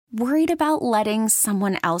Worried about letting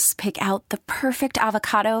someone else pick out the perfect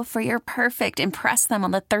avocado for your perfect impress them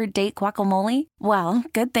on the third date guacamole? Well,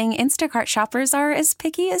 good thing Instacart shoppers are as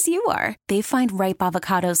picky as you are. They find ripe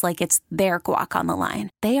avocados like it's their guac on the line.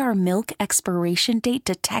 They are milk expiration date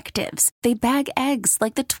detectives. They bag eggs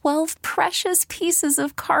like the 12 precious pieces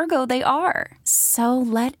of cargo they are. So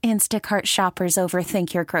let Instacart shoppers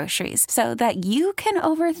overthink your groceries so that you can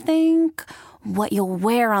overthink what you'll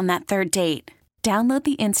wear on that third date. Download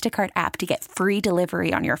the Instacart app to get free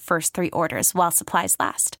delivery on your first 3 orders while supplies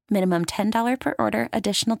last. Minimum $10 per order.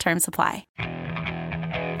 Additional terms apply.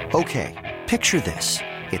 Okay, picture this.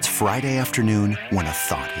 It's Friday afternoon when a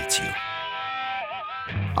thought hits you.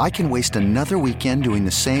 I can waste another weekend doing the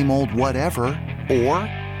same old whatever, or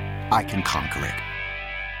I can conquer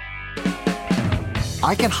it.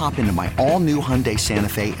 I can hop into my all-new Hyundai Santa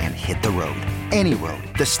Fe and hit the road. Any road.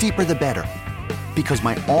 The steeper, the better. Because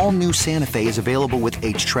my all-new Santa Fe is available with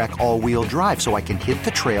H-Track all-wheel drive, so I can hit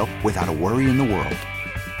the trail without a worry in the world.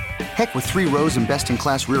 Heck, with 3 rows and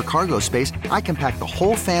best-in-class rear cargo space, I can pack the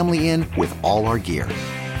whole family in with all our gear.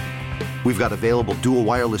 We've got available dual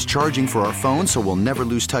wireless charging for our phones, so we'll never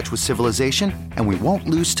lose touch with civilization, and we won't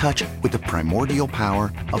lose touch with the primordial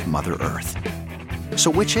power of Mother Earth.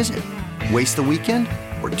 So which is it? Waste the weekend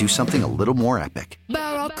or do something a little more epic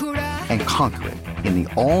and conquer it in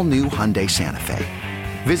the all-new Hyundai Santa Fe?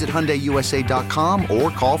 Visit HyundaiUSA.com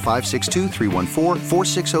or call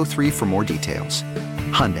 562-314-4603 for more details.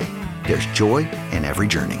 Hyundai, there's joy in every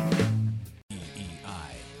journey.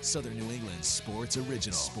 EEI, Southern New England Sports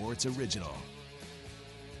Original. Sports Original.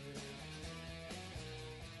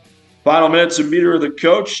 Final minutes of Meter of the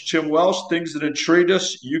Coach. Tim Welsh, things that intrigued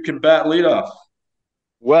us. You can bat leadoff.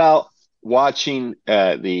 Well, watching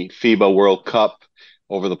the FIBA World Cup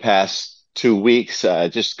over the past 2 weeks,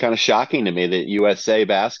 just kind of shocking to me that USA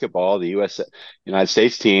basketball, the United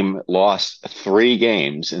States team, lost 3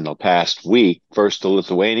 games in the past week. First to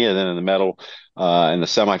Lithuania, then in the in the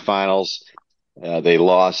semifinals, they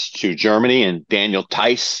lost to Germany, and Daniel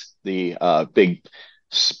Tice, the big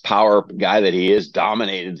power guy that he is,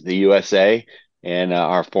 dominated the USA. And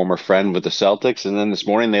our former friend with the Celtics. And then this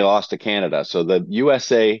morning they lost to Canada. So the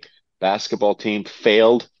USA basketball team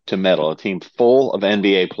failed to medal, a team full of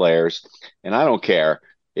NBA players. And I don't care.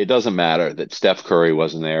 It doesn't matter that Steph Curry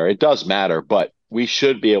wasn't there. It does matter, but we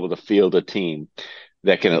should be able to field a team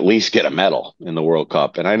that can at least get a medal in the World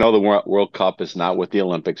Cup. And I know the World Cup is not what the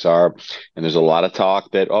Olympics are. And there's a lot of talk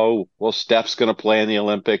that, oh, well, Steph's going to play in the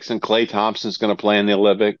Olympics and Klay Thompson's going to play in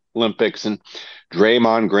the Olympics and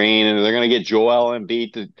Draymond Green, and they're going to get Joel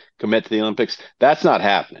Embiid to commit to the Olympics. That's not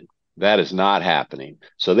happening. That is not happening.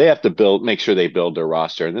 So they have to make sure they build their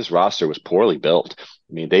roster. And this roster was poorly built.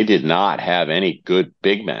 I mean, they did not have any good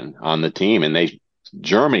big men on the team, and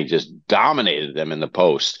Germany just dominated them in the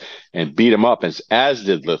post and beat them up, as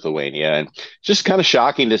did Lithuania. And just kind of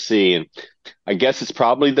shocking to see. And I guess it's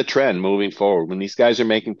probably the trend moving forward. When these guys are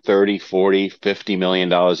making 30, 40, 50 million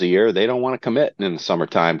dollars a year, they don't want to commit in the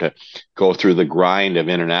summertime to go through the grind of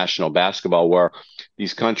international basketball, where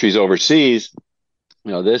these countries overseas,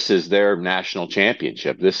 this is their national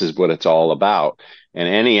championship. This is what it's all about. And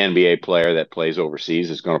any NBA player that plays overseas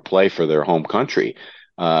is going to play for their home country.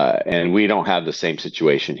 And we don't have the same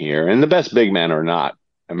situation here. And the best big men are not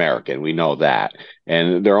American. We know that.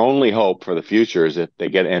 And their only hope for the future is if they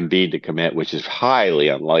get Embiid to commit, which is highly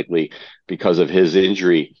unlikely because of his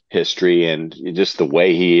injury history and just the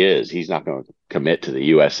way he is. He's not going to commit to the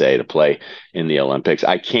USA to play in the Olympics.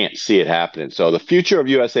 I can't see it happening. So the future of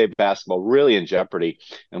USA basketball really in jeopardy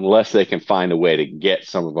unless they can find a way to get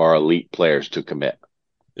some of our elite players to commit.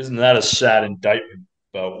 Isn't that a sad indictment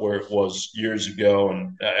about where it was years ago?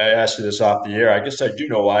 And I asked you this off the air. I guess I do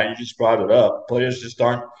know why. You just brought it up. Players just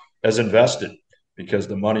aren't as invested because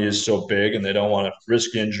the money is so big and they don't want to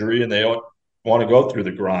risk injury and they don't want to go through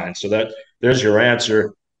the grind. So there's your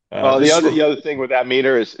answer. Well, the other thing with that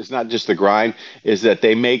Meter is not just the grind, is that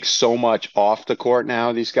they make so much off the court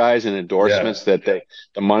now, these guys, and endorsements that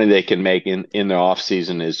the money they can make in their off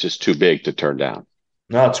season is just too big to turn down.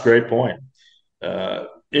 No, it's a great point.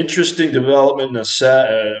 Interesting development, a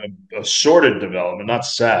sorted development, not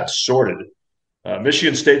sad, sorted.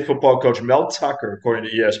 Michigan State football coach Mel Tucker, according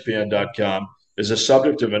to ESPN.com, is the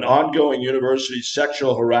subject of an ongoing university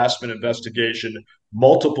sexual harassment investigation.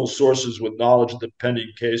 Multiple sources with knowledge of the pending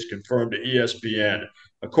case confirmed to ESPN.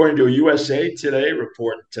 According to a USA Today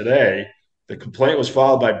report today, the complaint was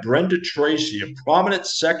filed by Brenda Tracy, a prominent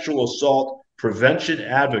sexual assault prevention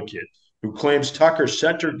advocate who claims Tucker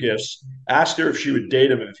sent her gifts, asked her if she would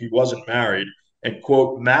date him if he wasn't married, and,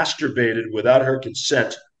 quote, masturbated without her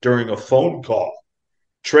consent during a phone call.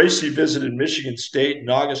 Tracy visited Michigan State in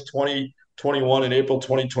August 2021 and April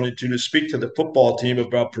 2022 to speak to the football team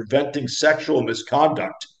about preventing sexual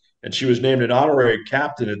misconduct. And she was named an honorary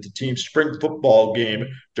captain at the team's spring football game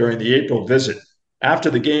during the April visit.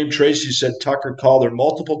 After the game, Tracy said Tucker called her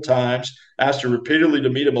multiple times, asked her repeatedly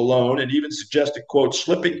to meet him alone, and even suggested, quote,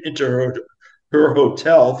 slipping into her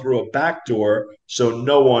hotel through a back door so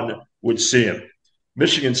no one would see him.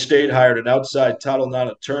 Michigan State hired an outside Title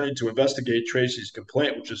IX attorney to investigate Tracy's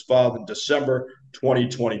complaint, which was filed in December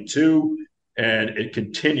 2022, and it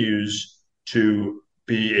continues to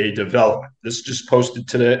be a development. This just posted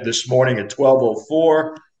this morning at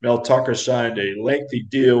 12:04. Mel Tucker signed a lengthy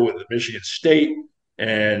deal with Michigan State,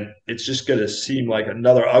 and it's just going to seem like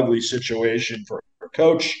another ugly situation for a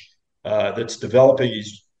coach that's developing.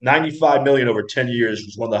 He's $95 million over 10 years.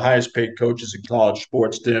 He's one of the highest paid coaches in college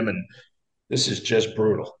sports, Tim, and this is just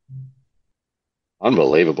brutal.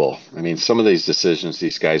 Unbelievable. I mean, some of these decisions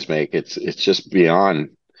these guys make, it's just beyond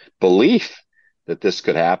belief that this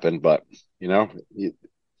could happen. But,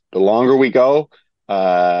 the longer we go,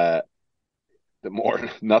 the more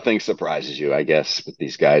nothing surprises you, I guess, with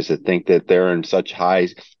these guys that think that they're in such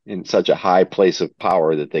a high place of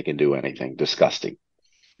power that they can do anything. Disgusting.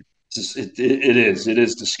 It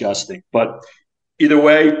is disgusting. But either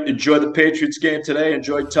way, enjoy the Patriots game today.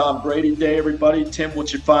 Enjoy Tom Brady Day, everybody. Tim,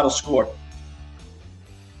 what's your final score?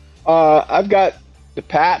 I've got the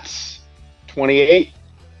Pats 28,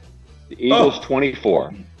 the Eagles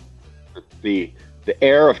 24. The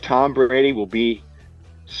air of Tom Brady will be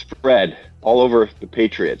spread all over the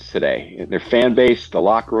Patriots today. In their fan base, the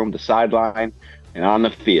locker room, the sideline, and on the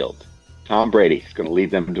field. Tom Brady is going to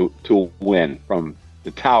lead them to a win from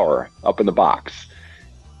the tower up in the box.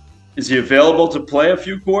 Is he available to play a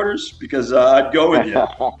few quarters? Because I'd go with you.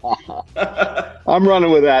 I'm running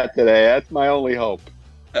with that today. That's my only hope.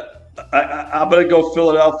 I'm going to go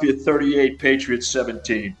Philadelphia 38, Patriots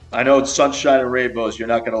 17. I know it's sunshine and rainbows. You're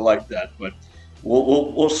not going to like that, but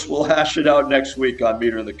we'll hash it out next week on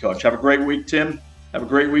Meter and the Coach. Have a great week, Tim. Have a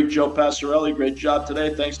great week, Joe Passarelli. Great job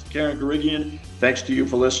today. Thanks to Karen Garigian. Thanks to you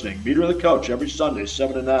for listening. Meter and the Coach every Sunday,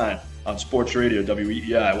 7 to 9 on Sports Radio,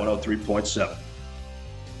 WEEI 103.7.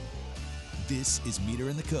 This is Meter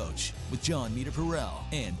and the Coach with Jon Meterperal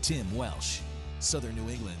and Tim Welsh. Southern New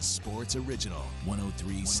England Sports Original,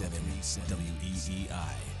 103.7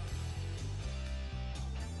 WEEI.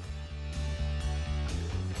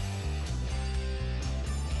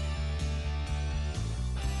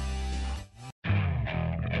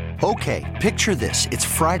 Okay, picture this. It's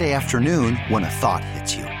Friday afternoon when a thought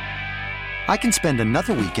hits you. I can spend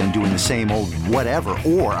another weekend doing the same old whatever,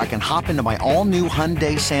 or I can hop into my all-new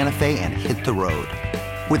Hyundai Santa Fe and hit the road.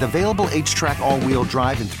 With available H-Track all-wheel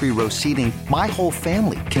drive and 3-row seating, my whole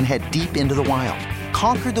family can head deep into the wild.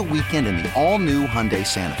 Conquer the weekend in the all-new Hyundai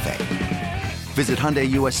Santa Fe. Visit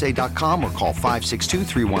HyundaiUSA.com or call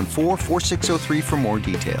 562-314-4603 for more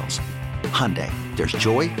details. Hyundai, there's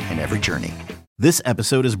joy in every journey. This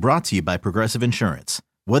episode is brought to you by Progressive Insurance.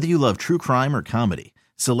 Whether you love true crime or comedy,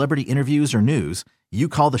 celebrity interviews or news, you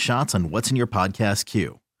call the shots on what's in your podcast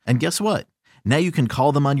queue. And guess what? Now you can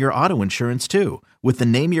call them on your auto insurance too with the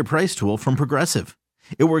Name Your Price tool from Progressive.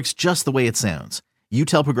 It works just the way it sounds. You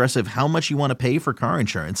tell Progressive how much you want to pay for car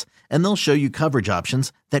insurance, and they'll show you coverage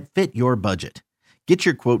options that fit your budget. Get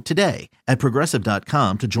your quote today at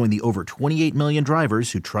Progressive.com to join the over 28 million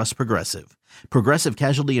drivers who trust Progressive. Progressive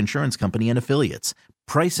Casualty Insurance Company and Affiliates.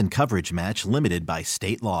 Price and coverage match limited by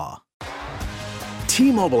state law.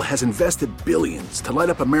 T-Mobile has invested billions to light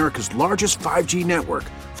up America's largest 5G network,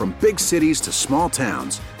 from big cities to small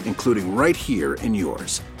towns, including right here in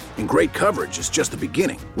yours. And great coverage is just the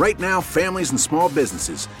beginning. Right now, families and small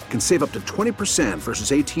businesses can save up to 20%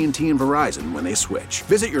 versus AT&T and Verizon when they switch.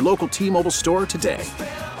 Visit your local T-Mobile store today.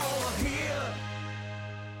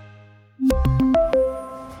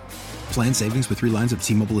 Plan savings with 3 lines of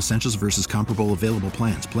T-Mobile Essentials versus comparable available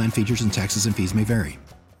plans. Plan features and taxes and fees may vary.